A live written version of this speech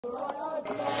Anything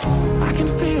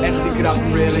could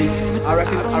happen really. I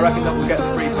reckon that we'll get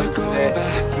the 3 points today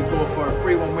to go for a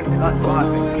 3-1 win. That's what I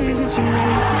think.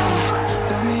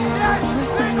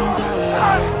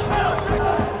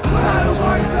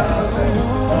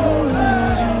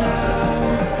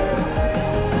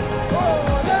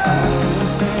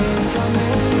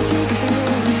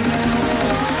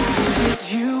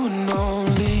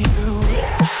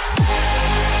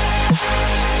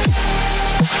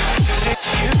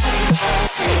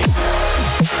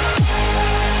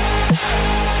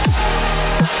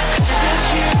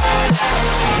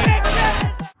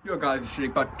 Yo guys, it's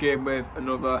Shig back again with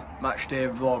another Matchday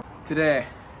vlog. Today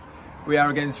we are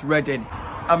against Reading.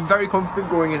 I'm very confident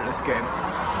going into this game,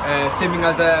 seeming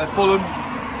as Fulham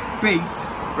beat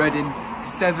Reading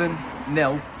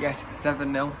 7-0. Yes,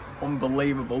 7-0.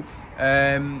 Unbelievable.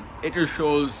 It just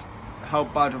shows how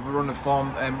bad of a run of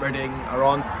form Reading are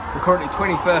on. They're currently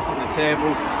 21st on the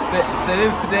table. If they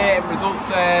lose today and results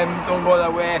don't go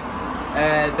their way,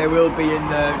 they will be in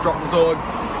the drop zone.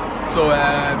 So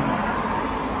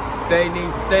they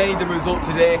need the result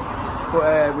today,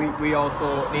 but we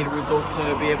also need a result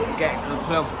to be able to get into the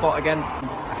playoff spot again.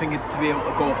 I think it's to be able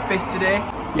to go 5th today.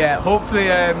 Yeah, hopefully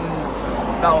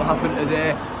that'll happen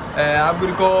today. I'm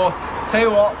gonna go. Tell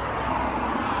you what,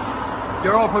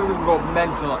 you're all probably gonna go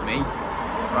mental at me,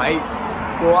 right?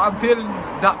 But I'm feeling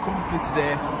that confident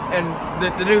today, and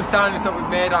the new signings that we've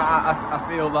made, I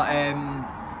feel that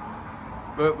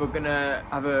we're gonna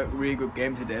have a really good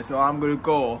game today. So I'm gonna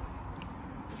go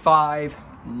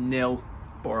 5-0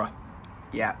 Borough.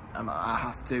 Yeah, I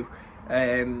have to.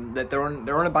 They're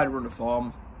on a bad run of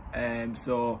form,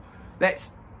 so they're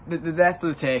there for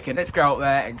the taking. Let's go out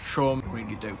there and show them what we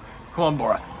really do. Come on,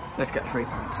 Borough, let's get the 3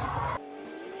 points.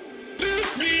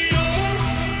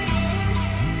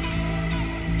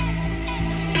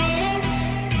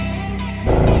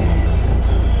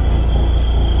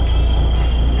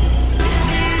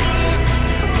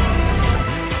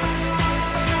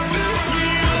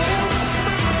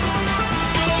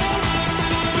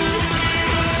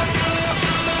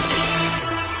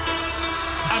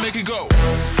 Make it go.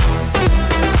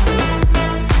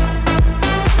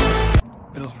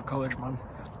 Middlesbrough College, man.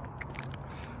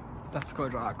 That's the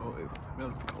college I go to.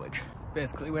 Middlesbrough College.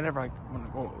 Basically, whenever I want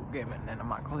to go to a game and then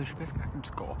I'm at college, basically I can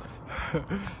just go.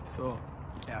 So,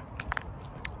 yeah,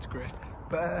 it's great.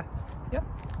 But yeah,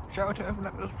 shout out to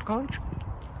everyone at Middlesbrough College.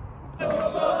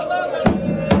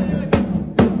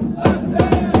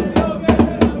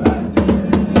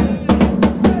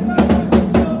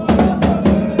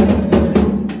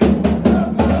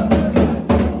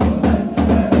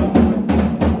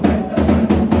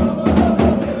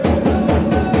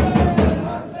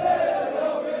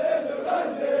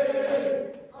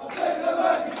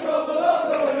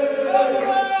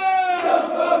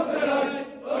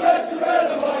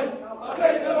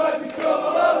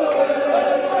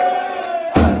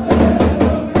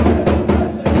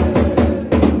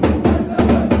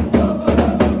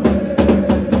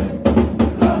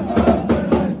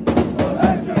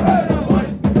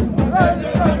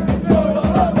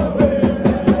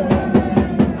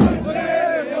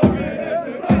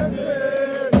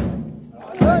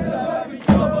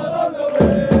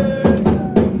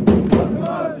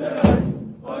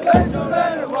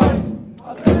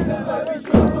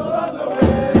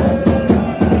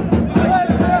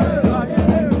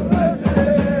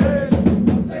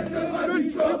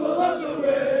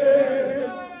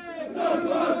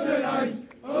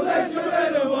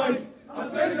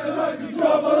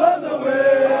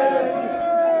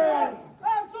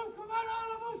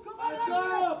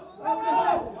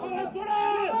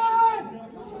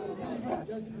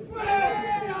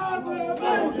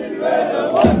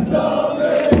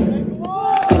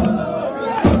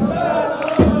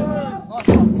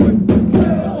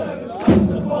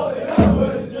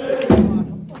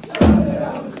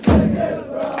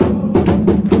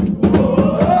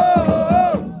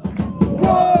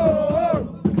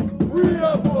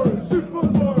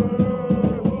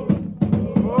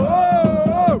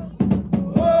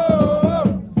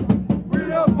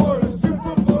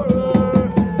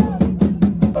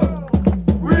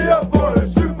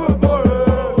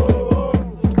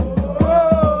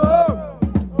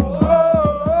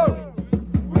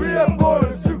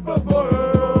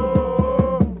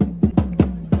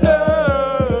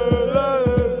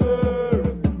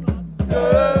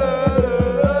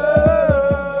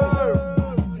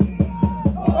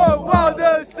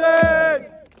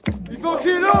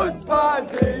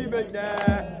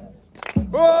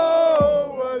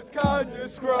 Oh, words can't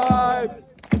describe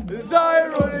desire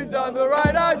running down the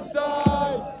right hand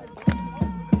side.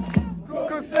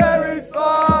 Cook's there is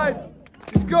fine.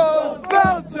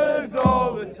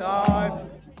 the time.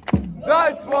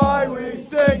 That's why we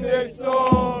sing this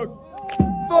song.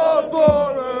 For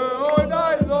Borough all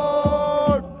night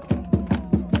long.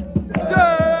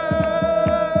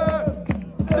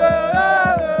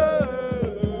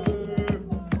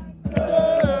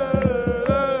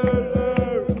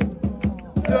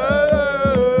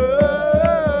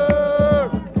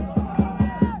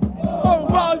 Oh,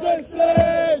 well, they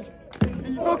said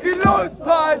he fucking lost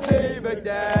Paddy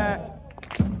McNair.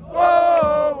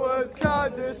 Oh, words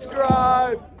can't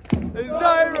describe as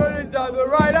they running down the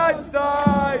right hand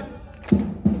side.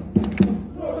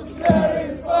 Looks there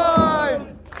is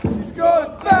fine. He scores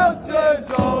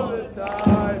belters all the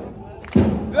time.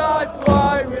 That's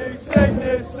why we sing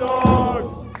this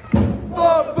song.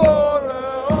 For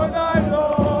Borough all night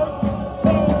long.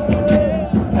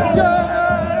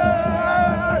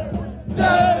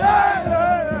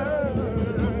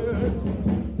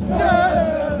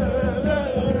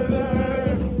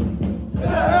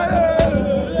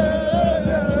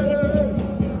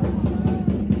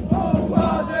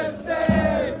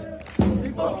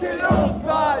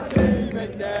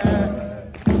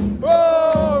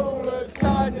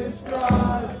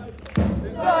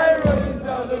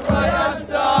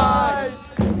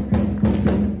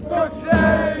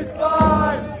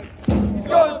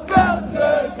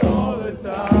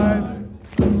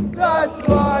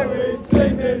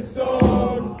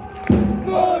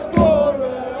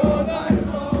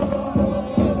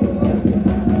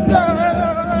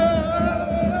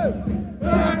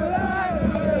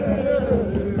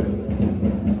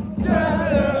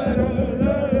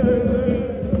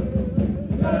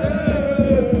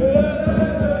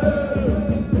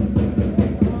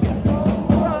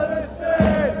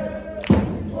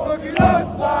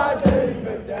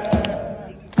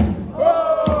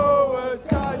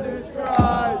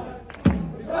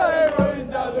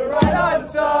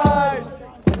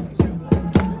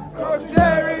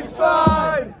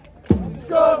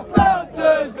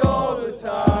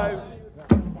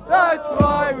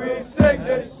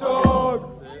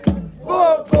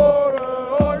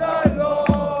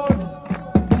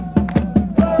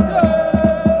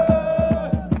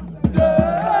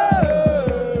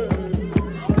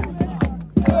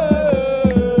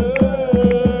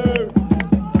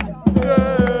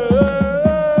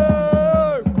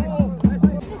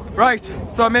 Right,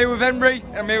 so I'm here with Henry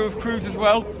and I'm here with Cruz as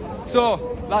well. So,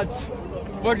 lads,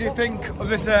 what do you think of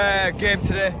this game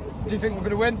today? Do you think we're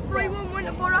going to win? 3-1 win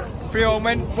to Borough. 3-1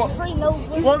 win?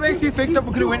 3-0 What makes you think that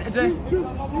we're going to win today?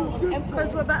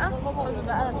 Because we're better. Because we're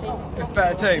better team. It's a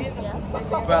better team?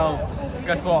 Yeah. Well,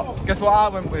 guess what? Guess what I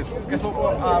went with? Guess what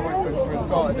I went with for a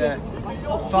score today?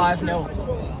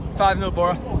 5-0. 5-0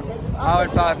 Borough. I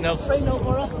went 5-0. 3-0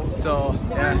 Borough. So,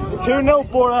 yeah.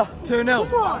 2-0 Borough. 2-0.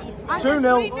 Come on.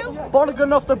 2-0.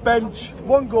 Bonnigan off the bench.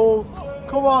 1 goal.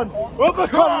 Come on. Come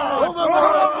on,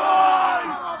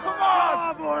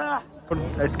 Borough.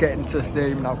 let's get into the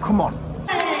stadium now. Come on.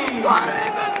 Riley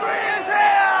McGree is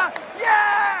here!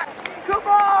 Yeah! Come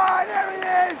on! There he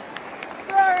is!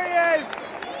 There he is!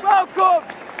 Welcome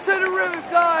to the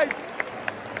Riverside!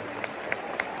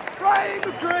 Riley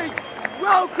McGree,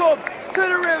 welcome to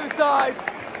the Riverside!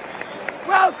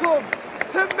 Welcome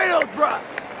to Middlesbrough!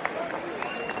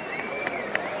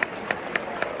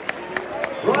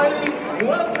 Riley,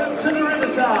 welcome to the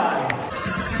Riverside.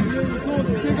 We're going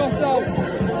to kick off now.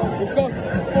 We've got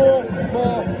 4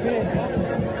 more minutes.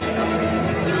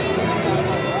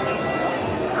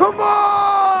 Come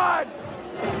on!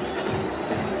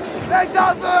 Let's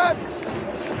have it!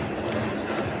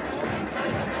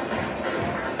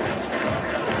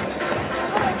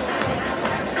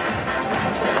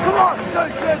 Come on!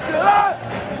 Let's get to that!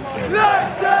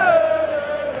 Let's do it!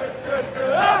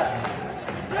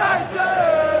 Let's do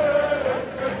it!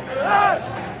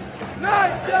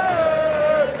 Let's do it!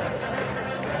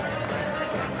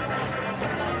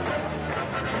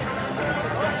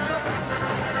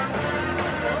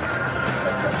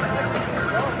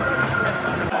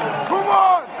 Come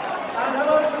on!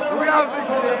 We have to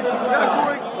get it.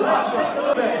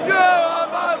 Yeah,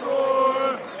 my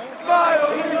boy! My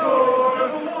only boy!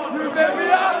 You made me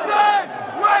happy!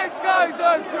 Wait,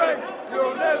 guys!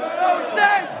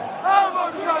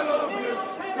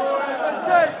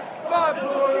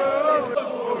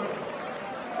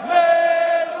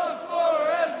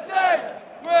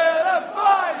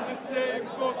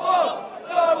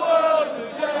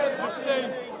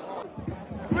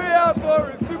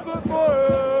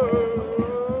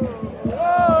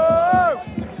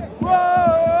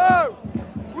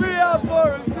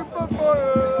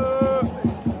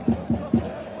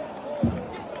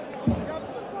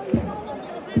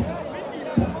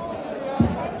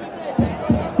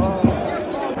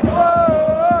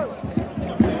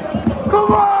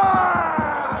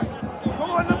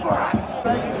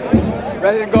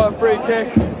 kick.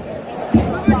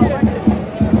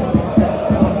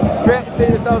 Great to see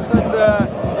yourself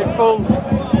in full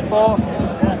force.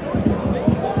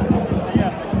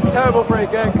 Terrible free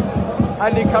kick.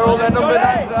 Andy Carroll, their number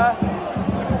 9's there.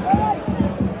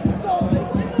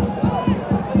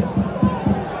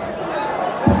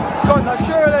 It's gone now,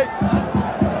 surely.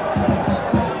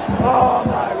 Oh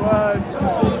my word.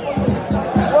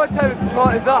 What type of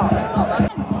support is that?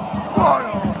 Oh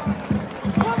no.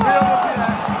 Real lucky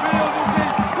there. Real lucky.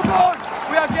 Come on.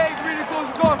 We are getting really close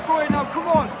to goal. Throw it now. Come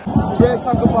on. Great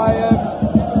tackle by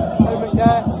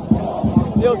McNair.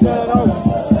 Neil Taylor now.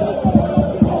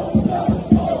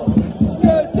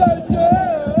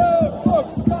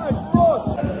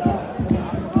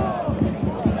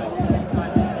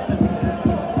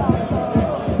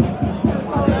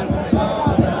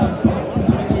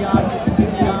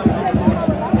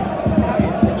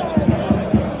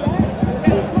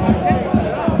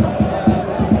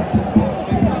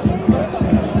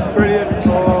 Brilliant.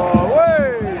 Oh,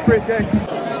 way! Free kick.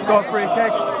 Got a free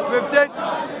kick. Swift in.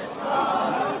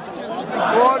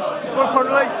 Go on. Go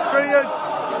Connolly. Brilliant.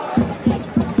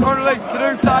 Connolly, the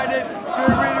new signing.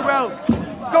 Doing really well.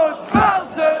 Scores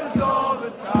belters all the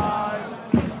time.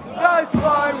 That's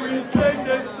why we sing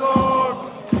this song.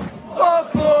 For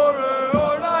Borough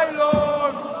all night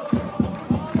long.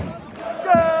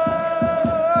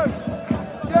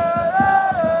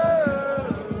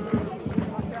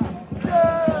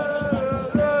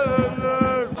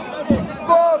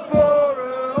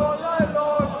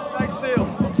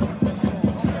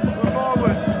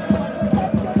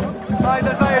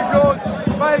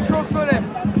 Ryan Crooks on him.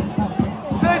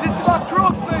 Plays into my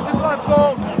Crooks, plays into my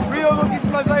ball. Real lucky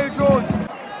from Isaiah Jones.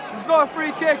 He's got a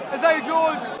free kick. Isaiah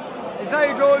Jones,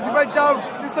 he went down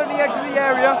just on the edge of the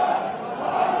area.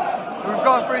 We've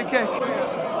got a free kick.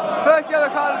 First yellow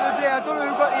card of the day. I don't know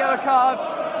who got the yellow card,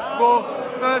 but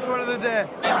first one of the day.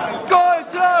 Going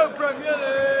to Premier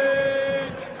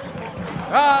League.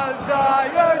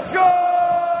 Isaiah Jones.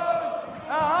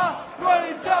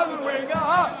 Running down the wing,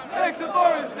 makes the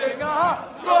boys sing,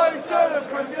 going to the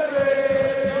Premier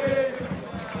League.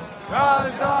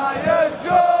 Isaiah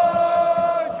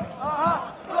Jones,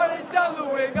 running down the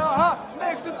wing,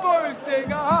 makes the boys sing,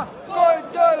 going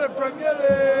to the Premier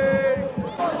League.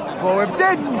 Well, we've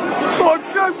did. Go on,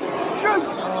 shoot.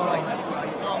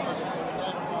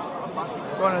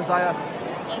 Go on, Isaiah.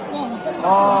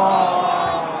 Oh.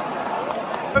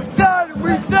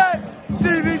 We said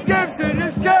Stephen Gibson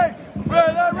is king.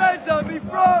 Where the Reds are me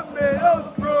from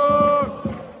Middlesbrough.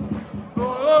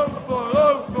 Follow.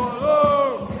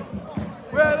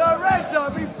 Where the Reds are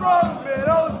me from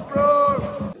Middlesbrough.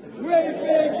 We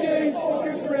think he's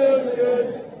fucking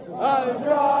brilliant and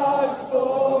drives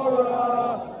for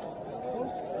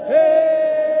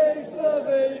He's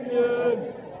Slovenian.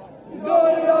 He's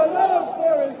only on loan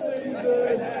for a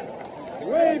season.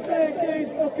 We think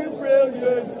he's fucking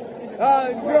brilliant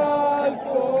and drives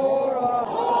for us.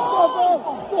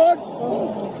 Good.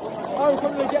 I'm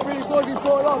coming to get really close. He's put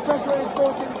a lot of pressure on his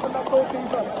goalkeeper from that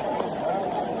goalkeeper.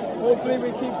 Hopefully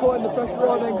we keep putting the pressure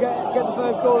on and get the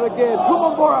first goal of the game. Come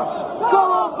on, Borough!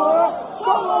 Come on, Borough!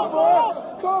 Come on, Borough!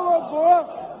 Come on, Borough!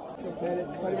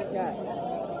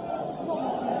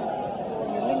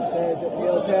 There's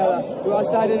Neil Taylor, who has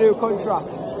signed a new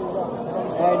contract.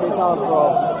 And it's our throw.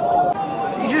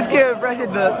 You just gave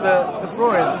Reddit the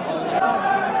throw in.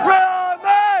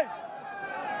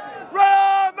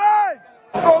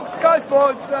 From Sky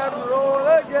Sports and roll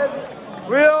again.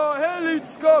 We are Elite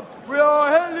Scum. We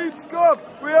are Elite Scum.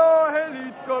 We are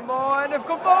Elite Scum. Oh, and they've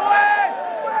come forward.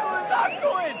 Where was that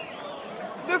going?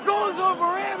 The goal's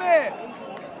over here, mate.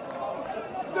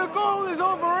 The goal is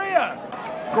over here.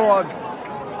 Go on.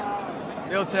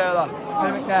 Neil Taylor.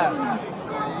 Paddy McNair.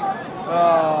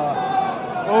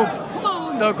 Oh,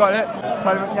 still got it.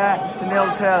 Paddy McNair to Neil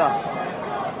Taylor.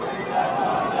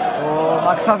 Oh,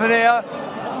 Max Tavernier.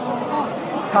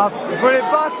 Tough. He's running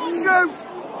back. Shoot!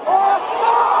 Oh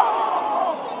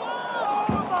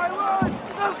my word!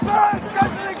 The first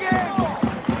shot of the game!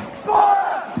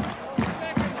 Borough!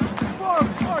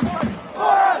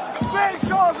 Great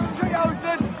shot from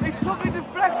Trigghausen. He took a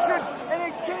deflection and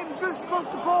it came just across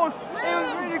the post. It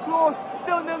was really close.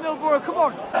 Still 0-0 Borough. Come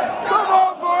on! Come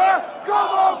on, Borough!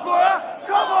 Come on, Borough!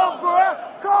 Come on, Borough!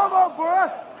 Come on,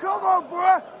 Borough! Come on,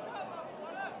 Borough!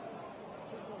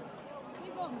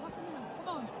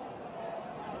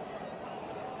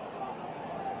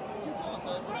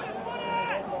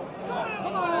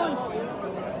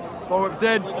 Well, we're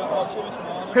dead.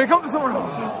 Can you come to someone?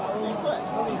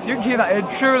 You can keep that in,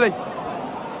 surely.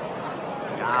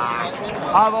 Nah.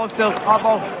 Eyeball still,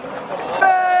 eyeball.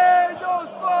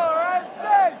 Middlesbrough FC!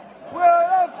 We're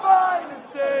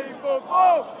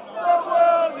the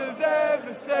world has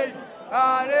ever seen,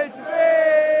 and it's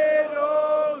Middlesbrough.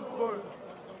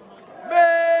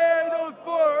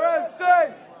 Middlesbrough FC,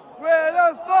 we're the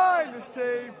finest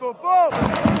team football.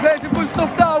 Play some good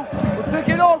stuff now, we're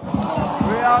picking up.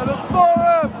 We are the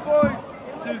Borough boys,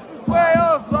 this is the way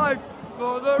of life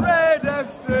for the Red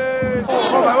FC.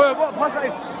 Oh my word, what a pass that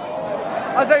is.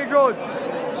 That's how you George.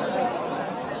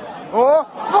 Oh,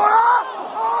 Spora!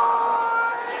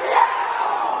 Oh, yeah!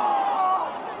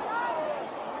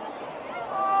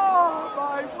 Oh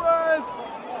my word!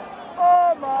 Oh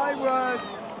my word!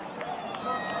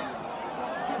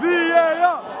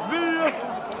 VAR!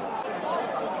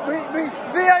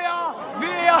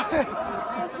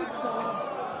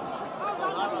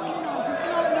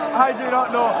 I do not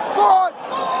know. Go on!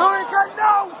 No, we can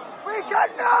know! We can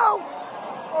know!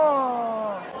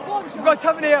 Oh! We've got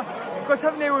Tavern here. We've got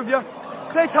Tavern here with you.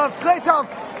 Play tough, play tough.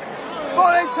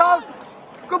 Ball in tough.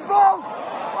 Good ball.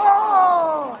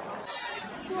 Oh!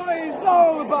 What is that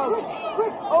all about?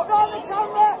 Oh, down the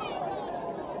camera!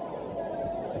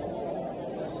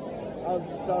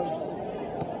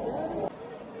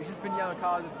 It's just been yellow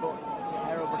carded, but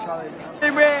terrible challenge. We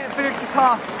finished this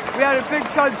half. We had a big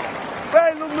chance.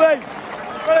 Very lovely.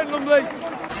 Very lovely.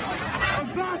 I'm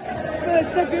back for the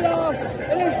second half.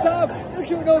 And this time, they're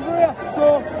shooting over here. So,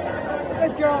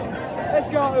 let's go at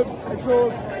them and show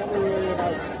them what we're really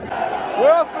about.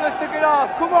 We're off for the second half.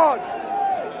 Come on.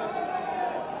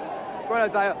 Go on,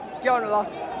 Isaiah. Get on a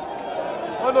lot.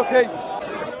 Unlucky.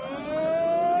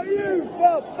 Oh, you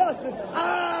fat bastard.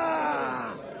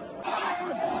 Ah!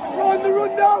 We're on the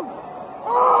run now.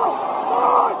 Oh,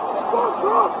 God. Go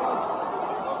on.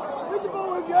 Bring the ball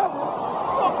with you!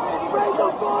 Bring the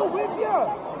ball with you!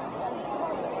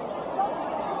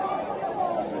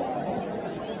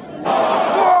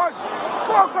 Go on!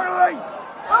 Go on, Connolly!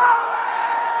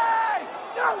 Hey!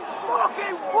 You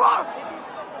fucking what?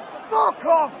 Fuck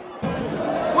off!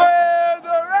 We're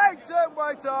the right and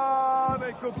white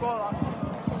army. Good ball, lads.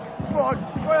 Go on,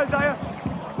 where's Isaiah?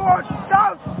 Go on,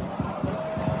 Tav!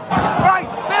 Right,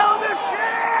 build the shit!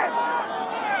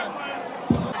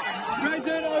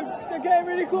 They're getting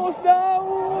really close now!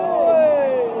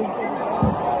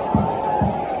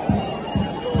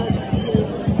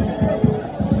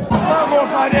 One more,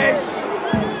 buddy!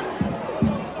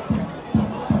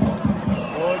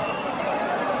 Good.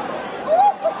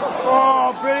 Oh,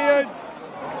 brilliant!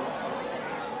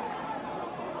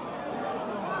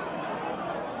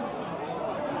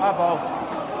 Our ball.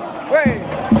 Wait!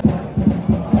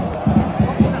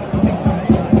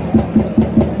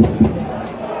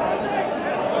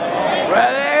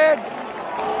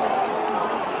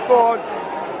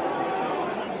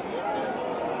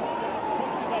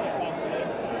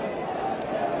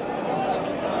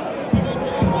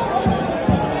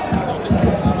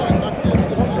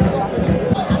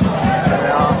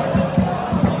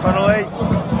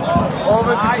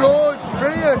 Over to George,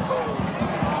 brilliant!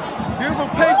 Beautiful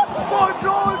pick, go on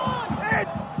George, in!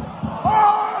 Oh,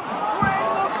 in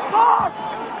the box!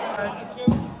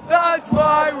 That's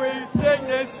why we sing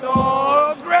this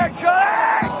song, Great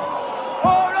Challenge!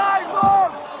 All night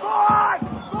long, go on!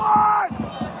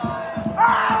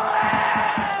 Hallelujah!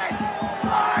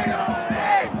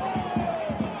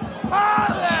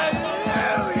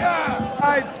 Hallelujah!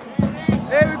 Right,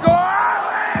 here we go!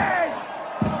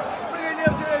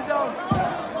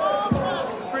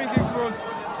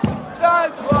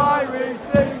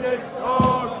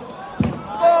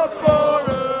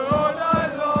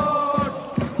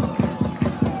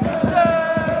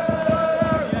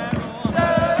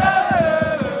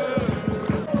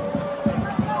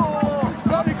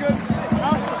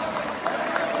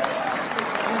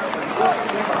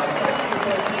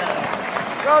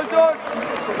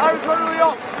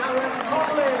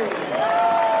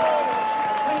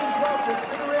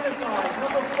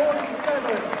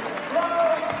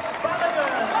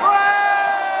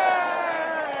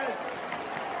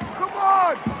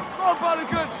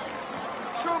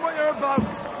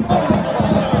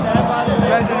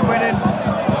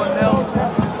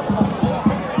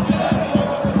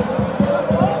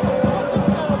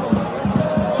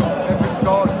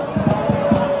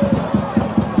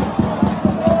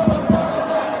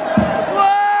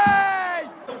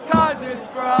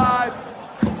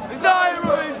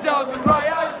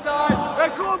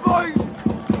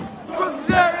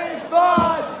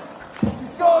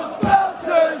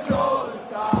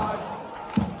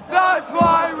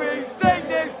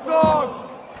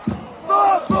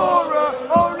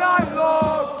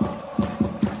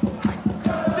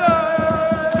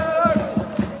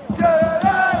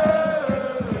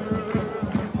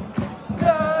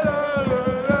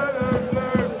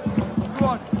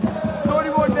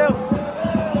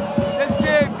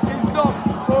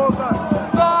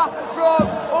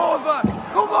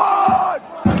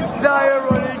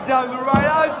 right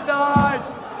hand side.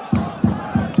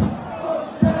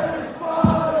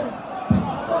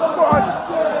 Go on.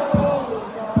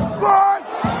 Go on.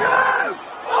 Shoot!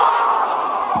 Oh!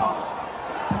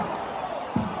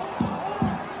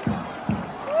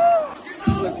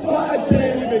 What a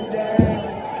team again.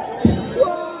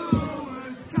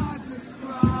 Words can't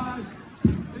describe.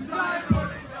 It's like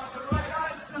running down the right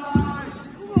hand side.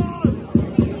 Come on.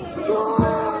 Go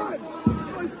on.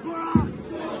 It's brass.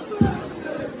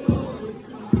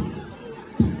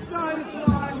 That's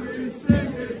why we sing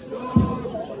this song.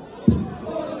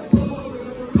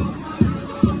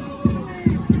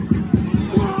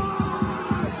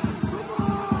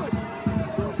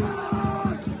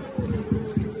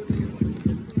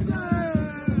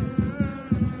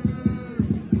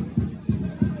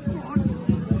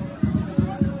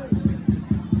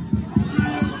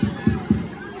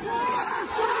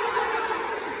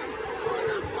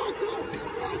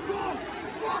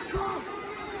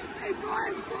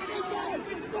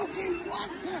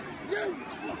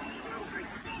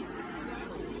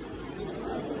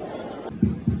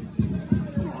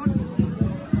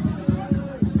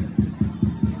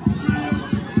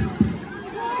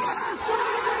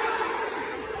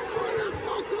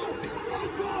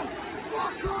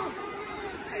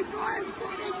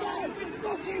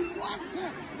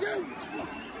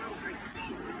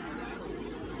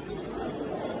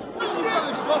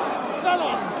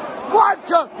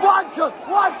 Wanker, wanker,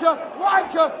 wanker,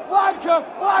 wanker, wanker,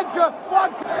 wanker,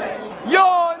 wanker.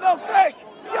 You're not fit.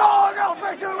 You're not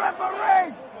fit to referee.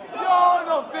 You're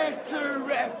not fit to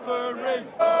referee.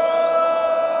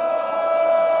 Oh,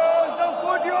 so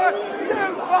good you are,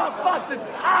 you fat bastard.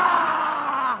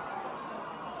 Ah!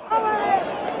 Come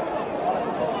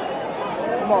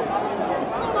on.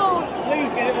 Come on.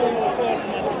 Please get it all with the first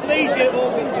man. Please get it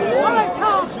all with Jones. All right,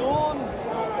 Tom. Jones.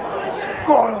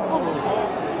 Go on.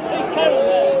 See Carol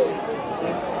there.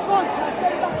 Come on, Tom.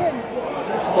 Get back in.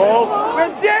 Oh,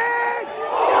 we're dead.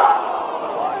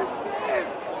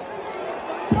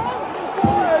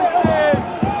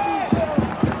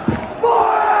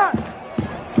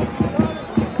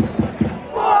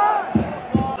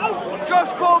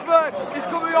 Josh Coleman is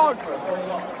coming on.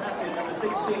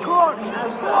 Come on.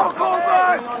 Come on,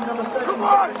 Coleman. Come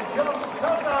on.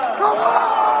 Come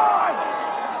on.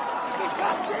 He's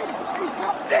captain. He's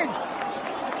captain.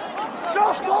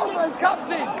 Josh Coleman's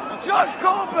captain. Josh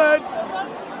Coleman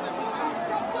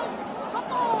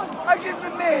has just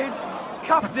been made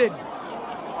captain.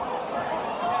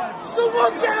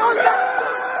 Someone get on the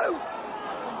boat.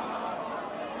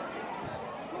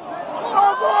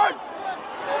 Come on.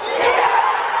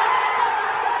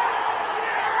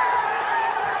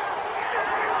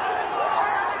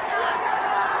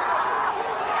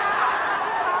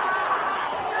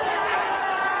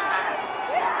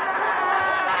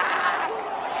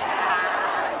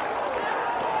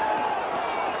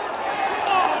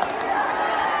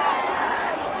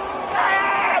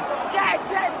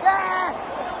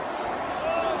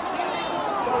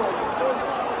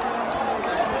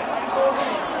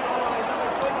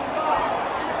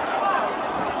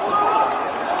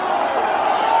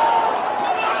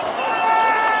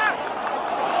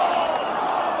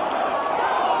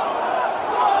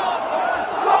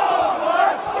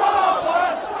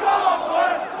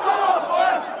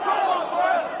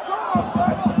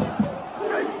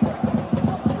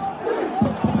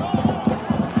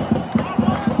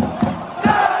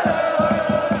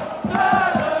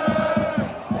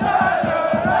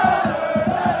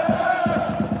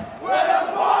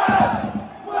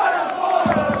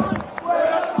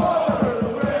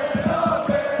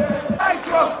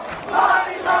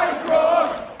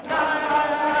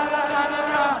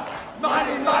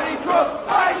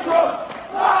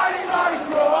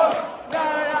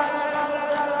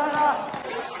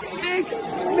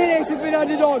 Minutes have been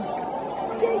added on.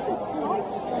 Jesus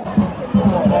Christ.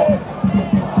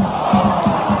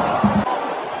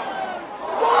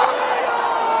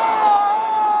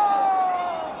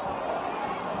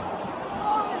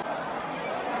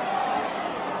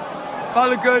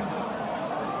 Balogun.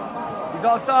 He's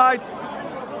outside.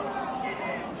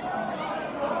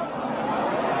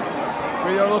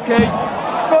 Really unlucky.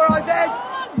 Score on his head.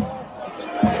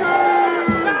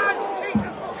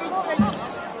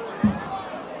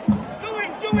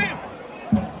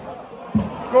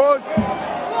 Good.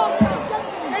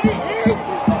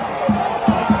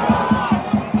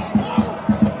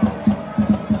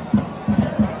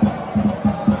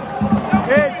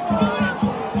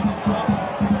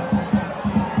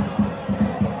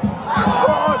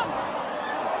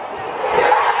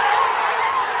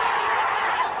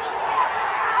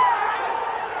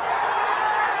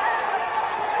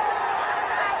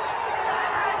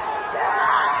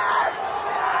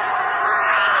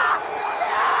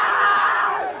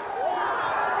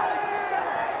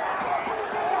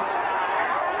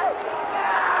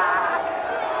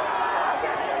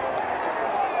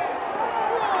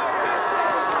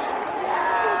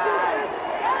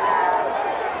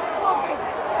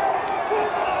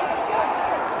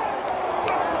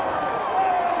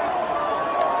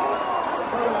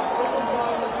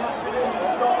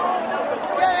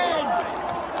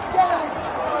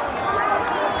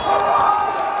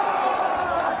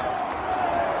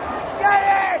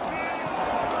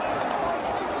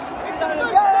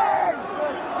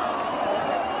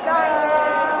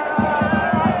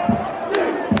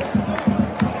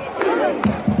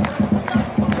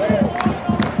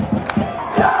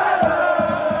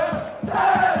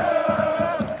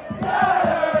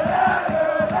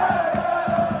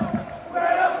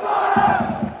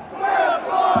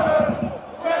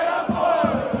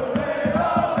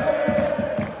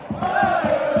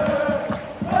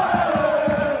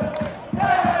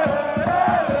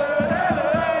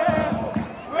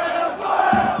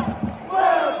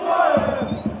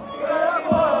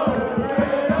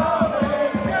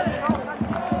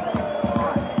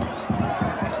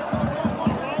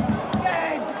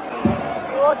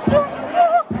 What the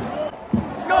fuck?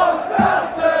 Scott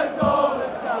Belters all the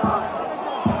time.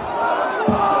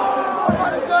 Oh,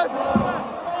 what a good.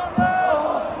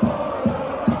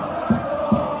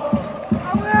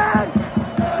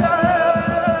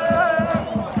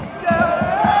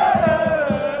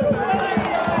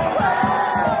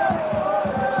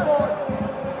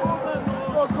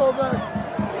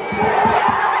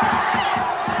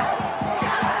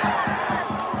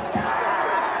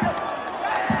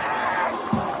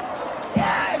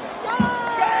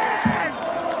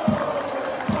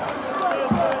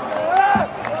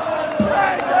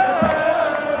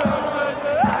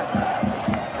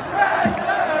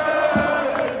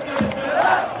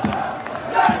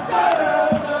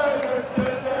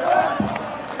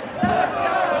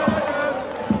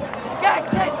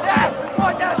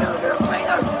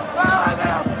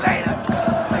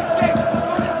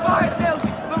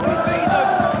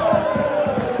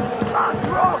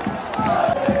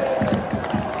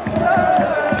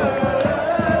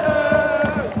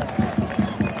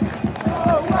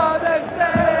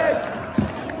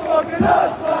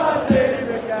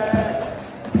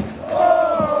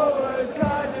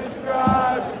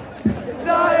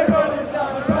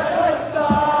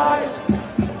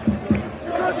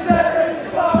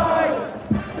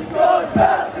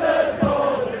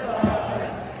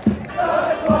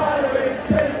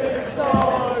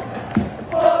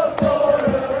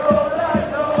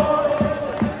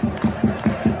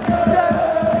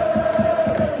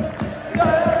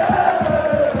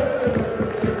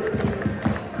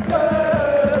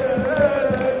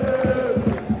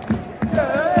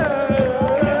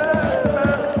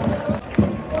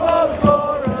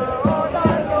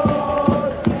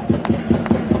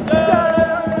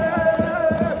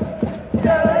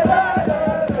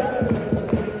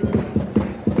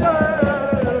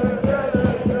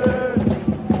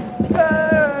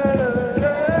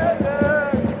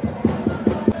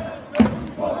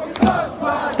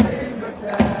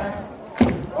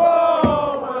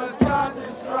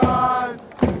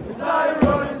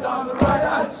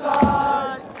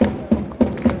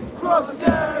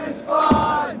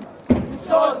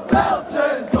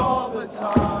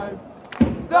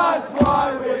 That's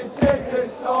why we sing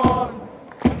this song.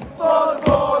 For the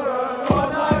border all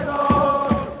night long.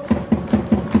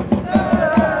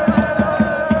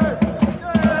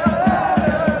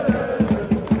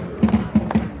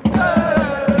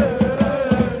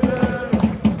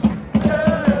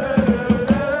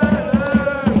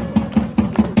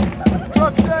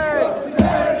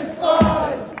 Matchday is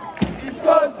fine. He's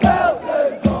got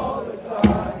belters all the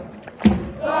time.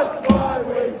 That's why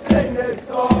we sing this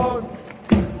song.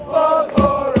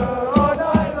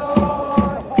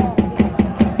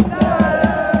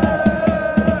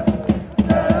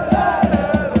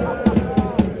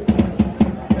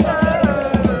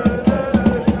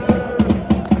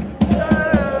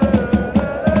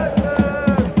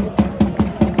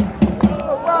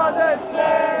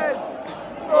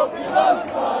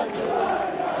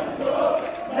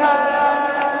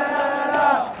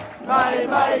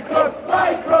 My crooks,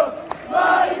 my crooks,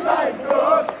 my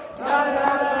crooks,